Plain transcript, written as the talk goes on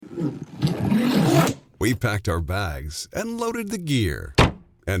We packed our bags and loaded the gear.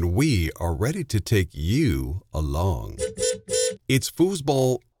 And we are ready to take you along. It's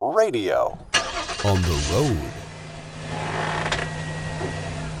Foosball Radio on the road.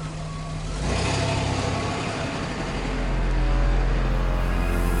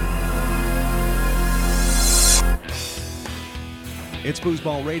 It's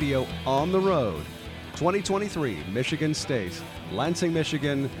Foosball Radio on the road. 2023, Michigan State, Lansing,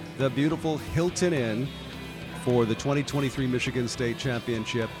 Michigan, the beautiful Hilton Inn for the 2023 Michigan State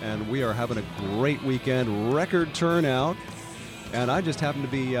Championship, and we are having a great weekend, record turnout, and I just happen to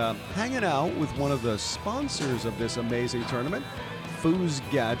be hanging out with one of the sponsors of this amazing tournament,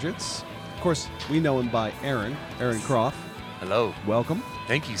 Foosgadgets. Of course, we know him by Aaron Croff. Hello. Welcome.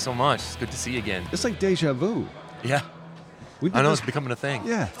 Thank you so much. It's good to see you again. It's like deja vu. Yeah. I know it's becoming a thing.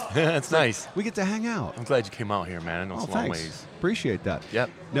 Yeah. It's nice. We get to hang out. I'm glad you came out here, man. I know it's a long ways. Appreciate that. Yep.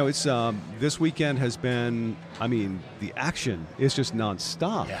 No, it's this weekend has been, the action is just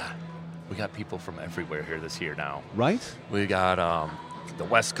nonstop. Yeah. We got people from everywhere here this year now. Right? We got the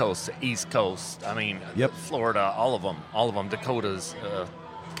West Coast, the East Coast, Florida, all of them, Dakotas,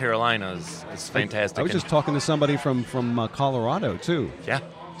 Carolinas. It's fantastic. I was just talking to somebody from Colorado, too. Yeah.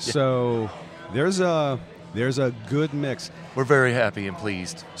 So there's a good mix. We're very happy and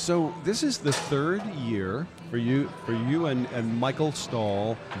pleased. So this is the third year for you and Michael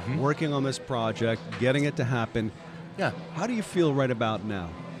Stahl working on this project, getting it to happen. Yeah. How do you feel right about now?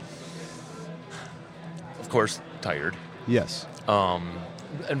 Of course, tired. Yes.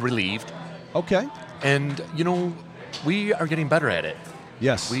 And relieved. Okay. And, we are getting better at it.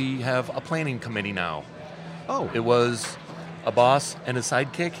 Yes. We have a planning committee now. Oh. It was a boss and a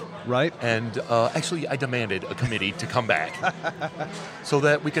sidekick. Right. And actually, I demanded a committee to come back so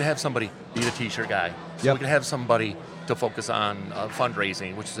that we could have somebody be the T-shirt guy. So we could have somebody to focus on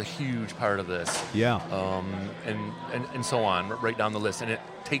fundraising, which is a huge part of this. Yeah. And so on, right down the list. And it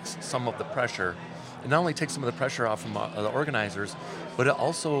takes some of the pressure. It not only takes some of the pressure off from the organizers, but it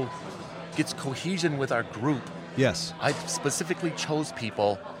also gets cohesion with our group. Yes. I specifically chose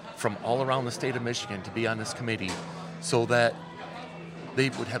people from all around the state of Michigan to be on this committee so that they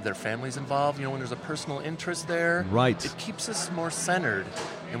would have their families involved. When there's a personal interest there, right, it keeps us more centered.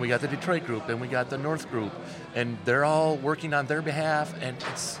 And we got the Detroit group, and we got the North group, and they're all working on their behalf, and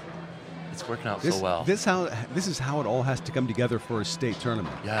it's working out so well. This is how it all has to come together for a state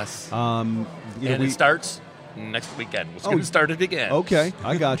tournament. Yes. It starts next weekend. We're going to start it again. Okay,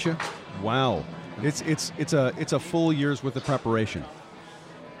 I got you. Wow, it's a full year's worth of preparation.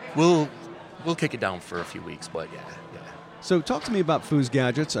 We'll kick it down for a few weeks, but yeah. So talk to me about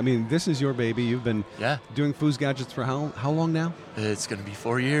Foosgadgets. This is your baby. You've been doing Foosgadgets for how long now? It's going to be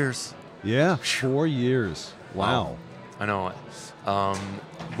 4 years. Yeah, 4 years. Wow. I know.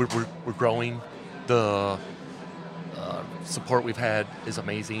 We're growing. The support we've had is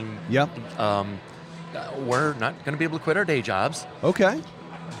amazing. Yep. We're not going to be able to quit our day jobs. Okay.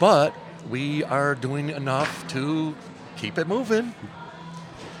 But we are doing enough to keep it moving.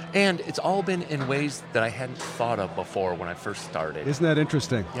 And it's all been in ways that I hadn't thought of before when I first started. Isn't that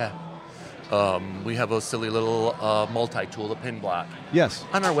interesting? Yeah. We have a silly little multi-tool, the pin block. Yes.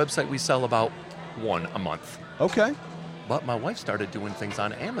 On our website, we sell about one a month. Okay. But my wife started doing things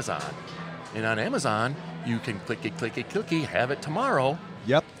on Amazon. And on Amazon, you can clicky, have it tomorrow.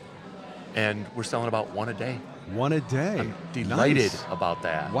 Yep. And we're selling about one a day. One a day. I'm delighted about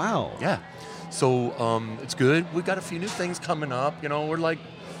that. Wow. Yeah. So it's good. We've got a few new things coming up. We're like,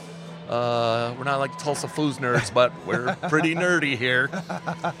 we're not like Tulsa Foos nerds, but we're pretty nerdy here.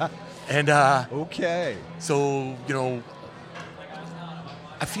 And okay. So,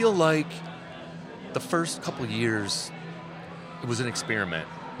 I feel like the first couple years, it was an experiment.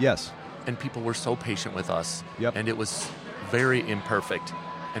 Yes. And people were so patient with us. Yep. And it was very imperfect,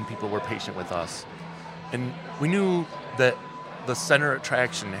 and people were patient with us. And we knew that the center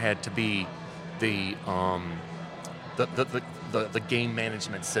attraction had to be the game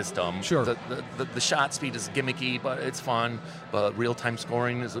management system. Sure. The shot speed is gimmicky, but it's fun. But real-time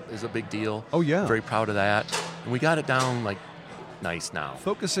scoring is a big deal. Oh, yeah. Very proud of that. And we got it down, nice now.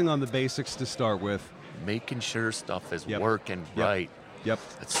 Focusing on the basics to start with. Making sure stuff is working right. Yep.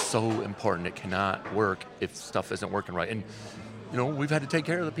 It's so important. It cannot work if stuff isn't working right. And, we've had to take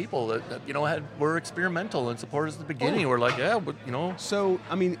care of the people that, were experimental and support us at the beginning. We're like, So,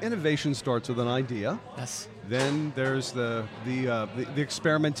 innovation starts with an idea. Yes. Then there's the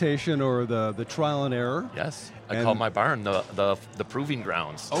experimentation or the trial and error. Yes, I call my barn the proving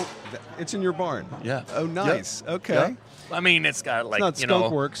grounds. Oh, it's in your barn. Yeah. Oh, nice. Yep. Okay. Yep. I mean, it's got like it's not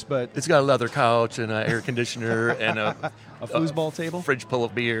Skunk Works, but it's got a leather couch and an air conditioner and a foosball table, fridge full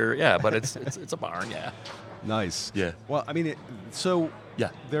of beer. Yeah, but it's a barn. Yeah. Nice. Yeah. Well, I mean,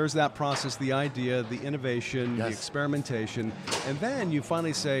 there's that process, the idea, the innovation, the experimentation, and then you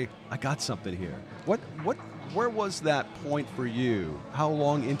finally say, I got something here. Where was that point for you? How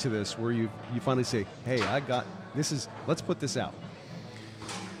long into this where you finally say, hey, let's put this out?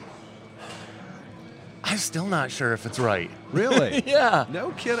 I'm still not sure if it's right. Really? Yeah. No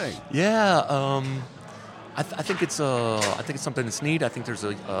kidding. Yeah. I think it's something that's neat. I think there's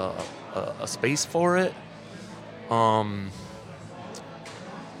a space for it.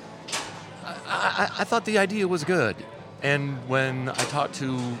 I thought the idea was good, and when I talked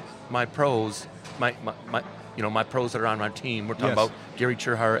to my pros, my pros that are on my team, we're talking about Gary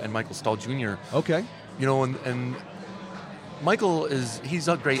Cherhart and Michael Stahl Jr. Okay. And Michael he's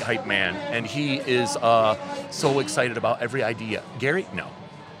a great hype man, and he is so excited about every idea. Gary, no.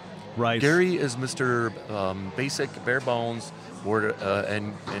 Right. Gary is Mr. Basic, bare bones,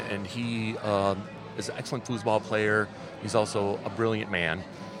 and he is an excellent foosball player. He's also a brilliant man.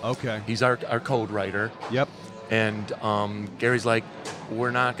 Okay. He's our code writer. Yep. And Gary's like,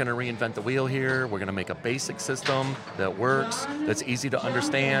 we're not going to reinvent the wheel here. We're going to make a basic system that works, that's easy to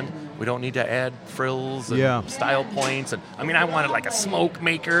understand. We don't need to add frills and style points. And I mean, I wanted like a smoke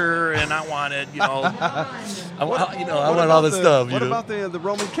maker, and I wanted, I wanted all this stuff. What about the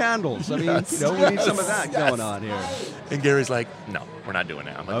Roman candles? I mean, we need some of that going on here. And Gary's like, no, we're not doing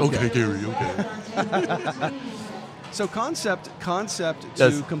that. I'm like, okay Gary, okay. So concept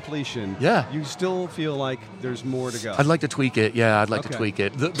to completion. Yeah. You still feel like there's more to go. I'd like to tweak it. Yeah, I'd like to tweak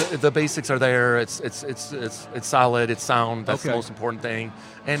it. The basics are there. It's solid. It's sound. That's the most important thing.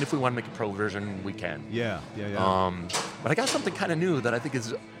 And if we want to make a pro version, we can. Yeah. But I got something kind of new that I think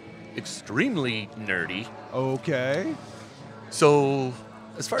is extremely nerdy. Okay. So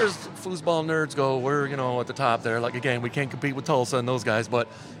as far as foosball nerds go, we're at the top there. Like again, we can't compete with Tulsa and those guys, but.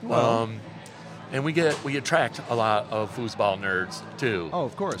 And we attract a lot of foosball nerds too. Oh,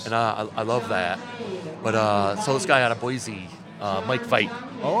 of course. And I love that. But so this guy out of Boise, Mike Veit.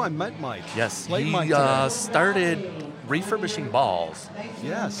 Oh, I met Mike. Yes, Mike started refurbishing balls.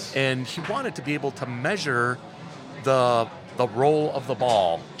 Yes. And he wanted to be able to measure the roll of the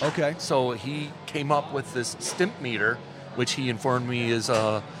ball. Okay. So he came up with this stimp meter, which he informed me is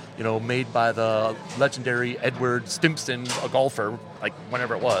made by the legendary Edward Stimpson, a golfer, like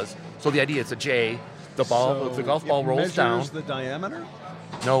whenever it was. So the idea, it's a J. The golf ball rolls down. Measures the diameter?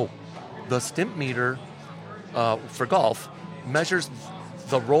 No, the stimp meter for golf measures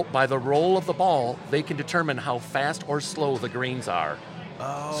the roll. By the roll of the ball, they can determine how fast or slow the greens are.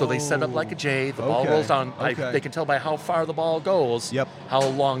 Oh. So they set up like a J. The ball rolls down. They can tell by how far the ball goes. Yep. How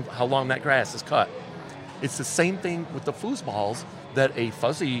long that grass is cut. It's the same thing with the foosballs. That a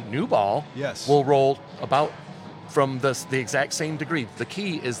fuzzy new ball will roll about from the exact same degree. The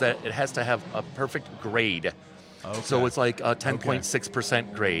key is that it has to have a perfect grade. Okay. So it's like a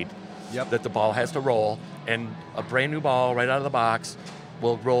 10.6% grade that the ball has to roll, and a brand new ball right out of the box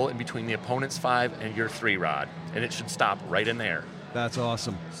will roll in between the opponent's 5 and your 3 rod, and it should stop right in there. That's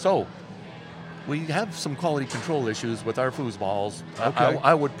awesome. So we have some quality control issues with our foosballs. Okay.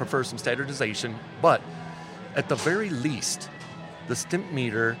 I would prefer some standardization, but at the very least, the stimp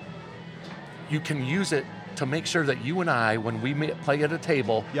meter, you can use it to make sure that you and I, when we play at a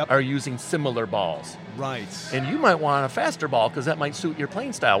table, are using similar balls. Right. And you might want a faster ball because that might suit your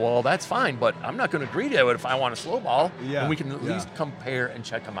playing style. Well, that's fine, but I'm not going to agree to it if I want a slow ball. Yeah. And we can at least compare and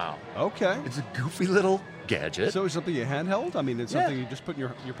check them out. Okay. It's a goofy little gadget. So it's something you handheld? I mean, it's something you just put in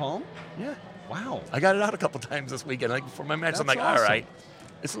your palm? Yeah. Wow. I got it out a couple times this weekend. Like before my match, I'm like, awesome. All right.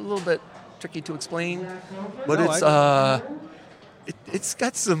 It's a little bit tricky to explain, but it's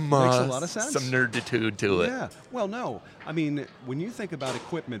got some makes a lot of sense. Some nerditude to it. Yeah. Well, no. I mean, when you think about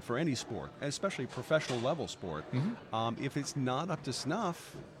equipment for any sport, especially professional level sport, if it's not up to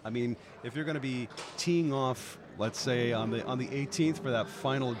snuff, I mean, if you're going to be teeing off, let's say on the 18th for that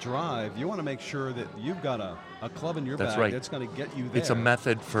final drive, you want to make sure that you've got a club in your bag that's going to get you there. It's a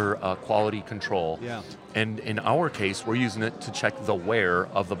method for quality control. Yeah. And in our case, we're using it to check the wear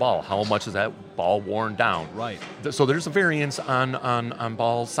of the ball. How much is that ball worn down? Right. So there's a variance on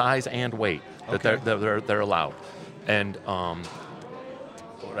ball size and weight that they're allowed. And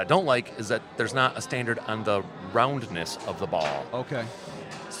what I don't like is that there's not a standard on the roundness of the ball. Okay.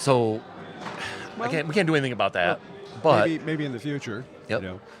 So we can't do anything about that. But maybe in the future. Yep. You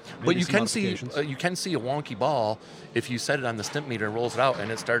know. But you can see a wonky ball if you set it on the stimp meter and rolls it out,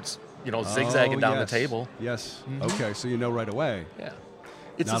 and it starts zigzagging down the table. Yes. Mm-hmm. Okay, so you know right away. Yeah.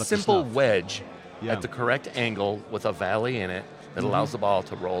 It's a simple wedge at the correct angle with a valley in it that allows the ball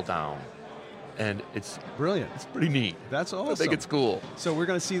to roll down. And it's brilliant. It's pretty neat. That's awesome. I think it's cool. So we're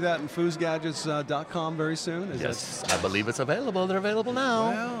going to see that in foosgadgets.com very soon? I believe it's available. They're available now.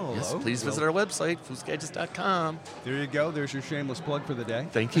 Well, yes, please visit our website, foosgadgets.com. There you go. There's your shameless plug for the day.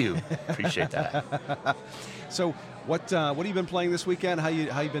 Thank you. Appreciate that. So what have you been playing this weekend? How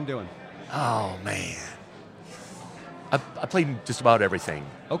you been doing? Oh, man. I played just about everything.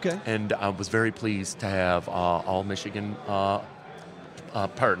 Okay. And I was very pleased to have all Michigan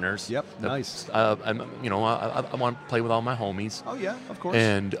partners. Yep, nice. I want to play with all my homies. Oh, yeah, of course.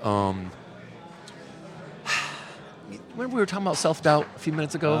 And remember we were talking about self-doubt a few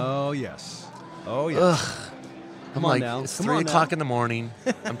minutes ago? Oh, yes. Ugh. Come on now. It's 3 o'clock in the morning.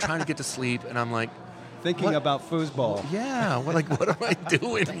 I'm trying to get to sleep, and I'm like... Thinking about foosball. Yeah. What am I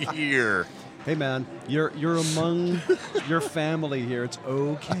doing here? Hey, man, you're among your family here. It's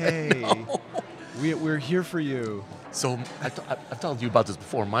okay. We're here for you. So I've told you about this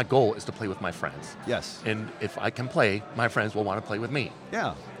before. My goal is to play with my friends. Yes. And if I can play, my friends will want to play with me.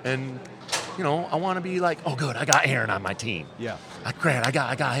 Yeah. And, I want to be like, oh, good, I got Aaron on my team. Yeah. Great, I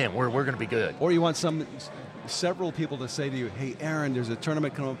got him. We're going to be good. Or you want several people to say to you, hey, Aaron, there's a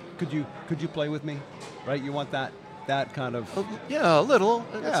tournament coming up. Could you play with me? Right? You want that kind of... Yeah, a little.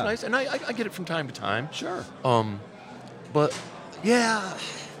 That's nice. And I get it from time to time. Sure. But, yeah...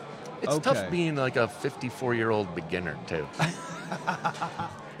 It's tough being like a 54-year-old beginner, too.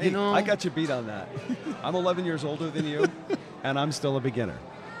 Hey, I got you beat on that. I'm 11 years older than you, and I'm still a beginner.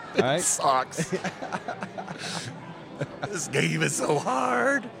 All right? It sucks. This game is so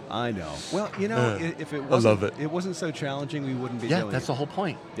hard. I know. Well, if it wasn't so challenging, we wouldn't be doing it. Yeah, that's the whole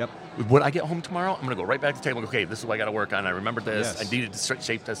point. Yep. When I get home tomorrow, I'm going to go right back to the table and go, okay, this is what I got to work on. I remember this. Yes. I needed to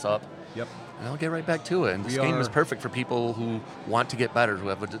shape this up. Yep. And I'll get right back to it. And this game is perfect for people who want to get better, who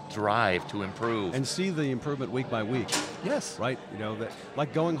have a drive to improve. And see the improvement week by week. Yes. Right? That,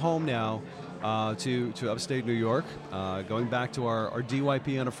 like going home now to upstate New York, going back to our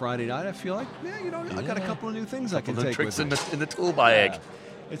DYP on a Friday night, I feel like, I got a couple of new things I can take tricks with me. in the tool bag. Yeah.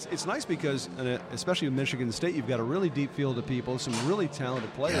 It's nice because, especially in Michigan State, you've got a really deep field of people, some really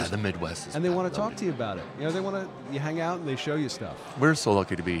talented players. Yeah, the Midwest is and they want to talk to you about it. They want to. You hang out and they show you stuff. We're so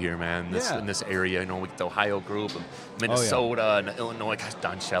lucky to be here, man. In this area, with the Ohio group, and Minnesota, and Illinois. Gosh,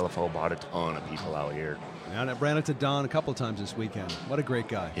 Don Shalafo brought a ton of people out here. And I ran into Don a couple times this weekend. What a great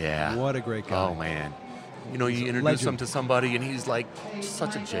guy. Yeah. What a great guy. Oh, man. You introduce him to somebody, and he's like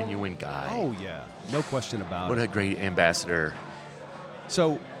such a genuine guy. Oh, yeah. No question about it. What a great ambassador.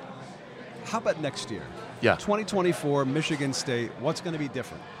 So, how about next year? Yeah. 2024, Michigan State. What's going to be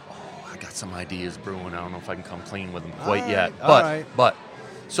different? Oh, I got some ideas brewing. I don't know if I can come clean with them quite yet.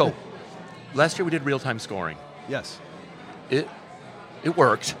 So, last year we did real-time scoring. Yes. It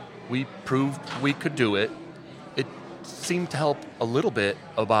worked. We proved we could do it. It seemed to help a little bit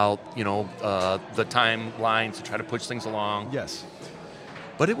about, the timeline to try to push things along. Yes.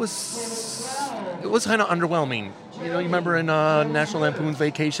 But it was kind of underwhelming. You remember in National Lampoon's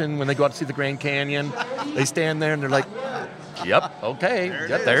Vacation when they go out to see the Grand Canyon, they stand there and they're like, "Yep, okay,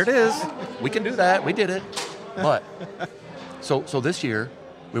 there it is. We can do that. We did it." But so this year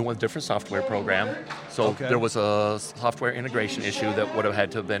we went with a different software program. So there was a software integration issue that would have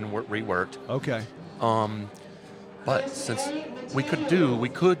had to have been reworked. Okay. But since we could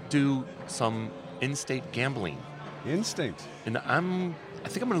do some in-state gambling. Instinct. And I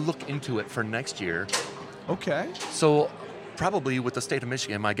think I'm going to look into it for next year. Okay. So probably with the state of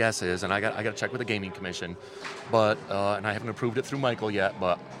Michigan, my guess is, and I got to check with the Gaming Commission, but and I haven't approved it through Michael yet,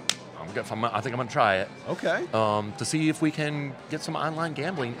 but I think I'm going to try it. Okay. To see if we can get some online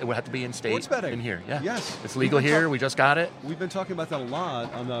gambling. It would have to be in state. Sports betting. In here, yeah. Yes. It's legal here. We just got it. We've been talking about that a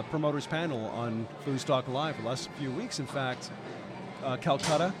lot on the promoters panel on Foos Talk Live for the last few weeks. In fact,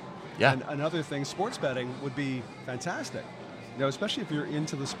 Calcutta. Yeah. And another thing, sports betting would be fantastic. Especially if you're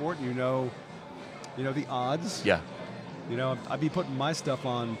into the sport and you know the odds. Yeah. I'd be putting my stuff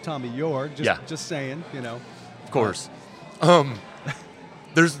on Tommy Yord. Just saying. Of course.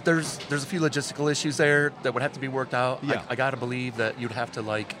 There's a few logistical issues there that would have to be worked out. Yeah. I got to believe that you'd have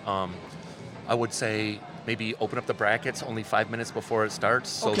to I would say maybe open up the brackets only 5 minutes before it starts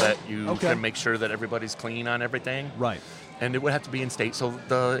so that you can make sure that everybody's clean on everything. Right. And it would have to be in state. So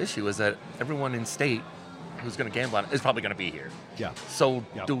the issue is that everyone in state who's going to gamble on it is probably going to be here. Yeah. So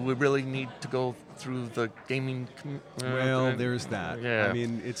do we really need to go through the gaming? Well, there's that. Yeah. I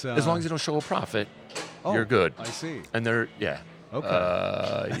mean, it's... as long as you don't show a profit, you're good. I see. And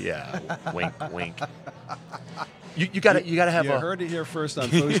Okay. Yeah. Wink, wink. You gotta have You heard it here first on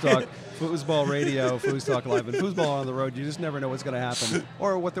Foosball Radio, Foos Talk Live, and Foosball on the road. You just never know what's going to happen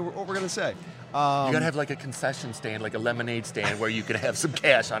or what we're going to say. You gotta have like a concession stand, like a lemonade stand, where you can have some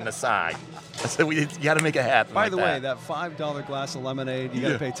cash on the side. So you gotta make it happen. By the way, that $5 glass of lemonade, you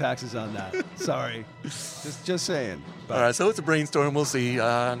gotta pay taxes on that. Sorry, just saying. But. All right, so it's a brainstorm. We'll see.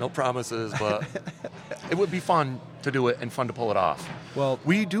 No promises, but it would be fun to do it and fun to pull it off. Well,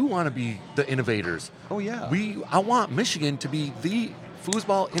 we do want to be the innovators. Oh yeah. I want Michigan to be the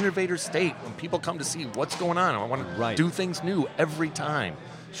foosball innovator state when people come to see what's going on. I want to do things new every time.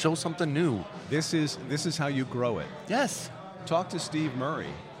 Show something new. This is how you grow it. Yes. Talk to Steve Murray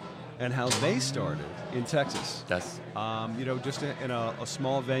and how they started in Texas. Yes. Just in a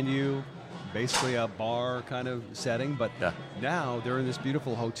small venue, basically a bar kind of setting, but now they're in this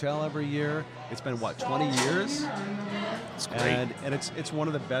beautiful hotel every year. It's been 20 years? It's great. And it's one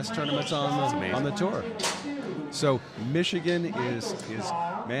of the best tournaments on the tour. So Michigan is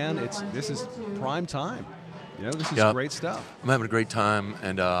this is prime time. This is great stuff. I'm having a great time,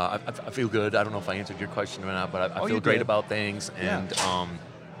 and I feel good. I don't know if I answered your question or not, but I feel great about things, and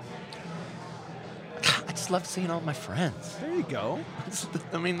I just love seeing all my friends. There you go.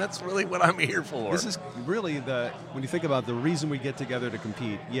 I mean, that's really what I'm here for. This is really when you think about the reason we get together to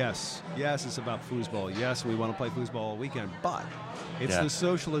compete. Yes, it's about foosball. Yes, we want to play foosball all weekend, but it's the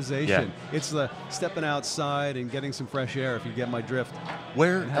socialization. Yeah. It's the stepping outside and getting some fresh air, if you get my drift.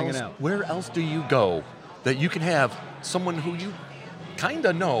 Where else do you go that you can have someone who you kind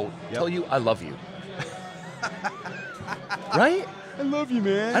of know tell you, I love you? Right? I love you,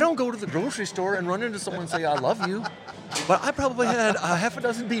 man. I don't go to the grocery store and run into someone and say, I love you. But I probably had half a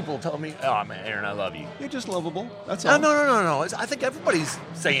dozen people tell me, oh, man, Aaron, I love you. You're just lovable. That's all. No. I think everybody's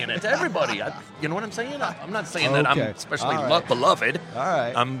saying it to everybody. You know what I'm saying? I'm not saying that I'm especially beloved. All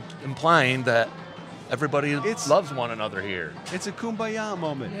right. I'm implying that everybody loves one another here. It's a kumbaya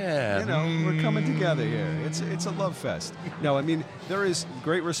moment. Yeah. We're coming together here. It's a love fest. No, I mean, there is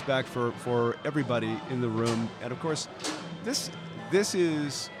great respect for everybody in the room. And, of course, this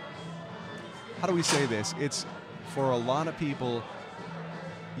is, how do we say this? It's, for a lot of people,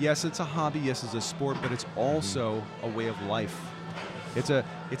 yes, it's a hobby, yes, it's a sport, but it's also a way of life. It's a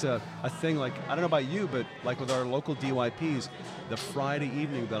thing, like, I don't know about you, but like with our local DYPs, the Friday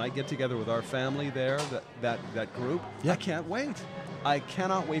evening that I get together with our family there, that group, I can't wait. I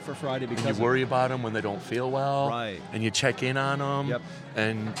cannot wait for Friday because you worry about them when they don't feel well. Right. And you check in on them. Yep.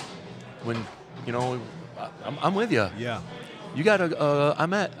 And when, I'm with you. Yeah. You got I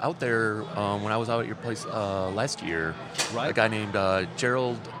met out there when I was out at your place last year. Right. A guy named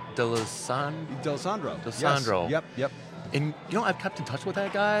Gerald D'Alessandro. Yes. Yep. And, I've kept in touch with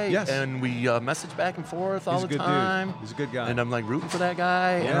that guy. Yes. And we message back and forth all the time. He's a good guy. And I'm, like, rooting for that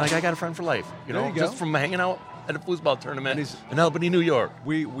guy. Yeah. And, like, I got a friend for life. There you go. Just from hanging out at a foosball tournament in Albany, New York.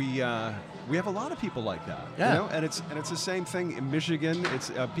 We have a lot of people like that. Yeah. And it's the same thing in Michigan.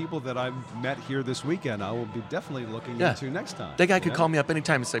 It's people that I've met here this weekend. I will be definitely looking into next time. That guy could call me up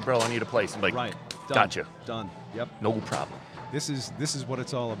anytime and say, bro, I need a place. I'm like, right. Gotcha. Done. Yep. No problem. This is what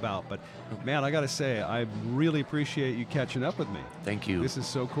it's all about. But, man, I got to say, I really appreciate you catching up with me. Thank you. This is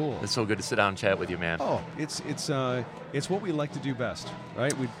so cool. It's so good to sit down and chat with you, man. Oh, it's what we like to do best,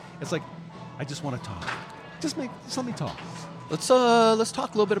 right? It's like, I just want to talk. Just let me talk. Let's talk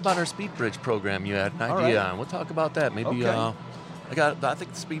a little bit about our speed bridge program you had an idea on. We'll talk about that. Maybe I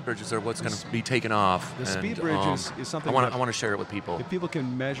think the speed bridges are what's going to be taken off. The speed bridge is something I want to share it with people. If people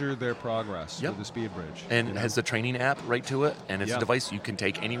can measure their progress with the speed bridge. And it has the training app right to it, and it's a device you can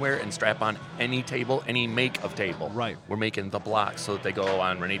take anywhere and strap on any table, any make of table. Right. We're making the blocks so that they go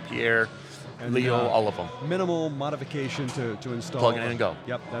on Rene Pierre, and Leo, all of them. Minimal modification to install. Plug it in and go.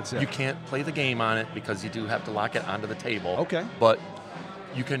 Yep, that's it. You can't play the game on it because you do have to lock it onto the table. Okay. But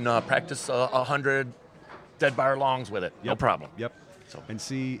you can practice 100 dead bar longs with it. Yep. No problem. Yep. So. And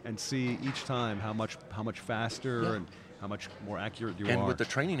see each time how much faster and how much more accurate you are. And with the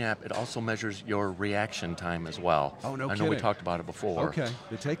training app, it also measures your reaction time as well. Oh, no kidding. I know we talked about it before. Okay.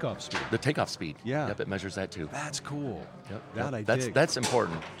 The takeoff speed. The takeoff speed. Yeah. Yep, it measures that too. That's cool. Yep. That I dig. That's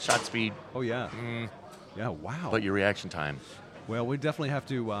important. Shot speed. Oh, yeah. Yeah, wow. But your reaction time. Well, we definitely have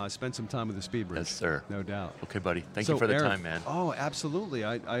to spend some time with the speed bridge. Yes, sir. No doubt. Okay, buddy. Thank you for the Aaron, time, man. Oh, absolutely.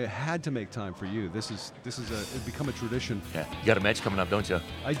 I had to make time for you. This is it's become a tradition. Yeah. You got a match coming up, don't you?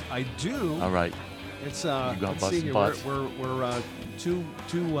 I do. All right. It's let's see here. Butts. We're two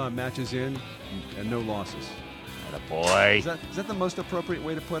matches in and no losses. Attaboy. Is that the most appropriate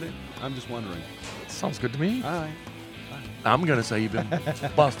way to put it? I'm just wondering. Sounds good to me. All right. I'm gonna say you've been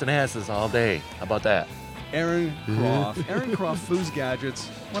busting asses all day. How about that? Aaron Croff. Aaron Croff, Foosgadgets,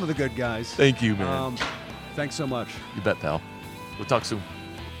 one of the good guys. Thank you, man. Thanks so much. You bet, pal. We'll talk soon.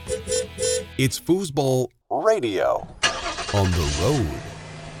 It's Foosball Radio on the road.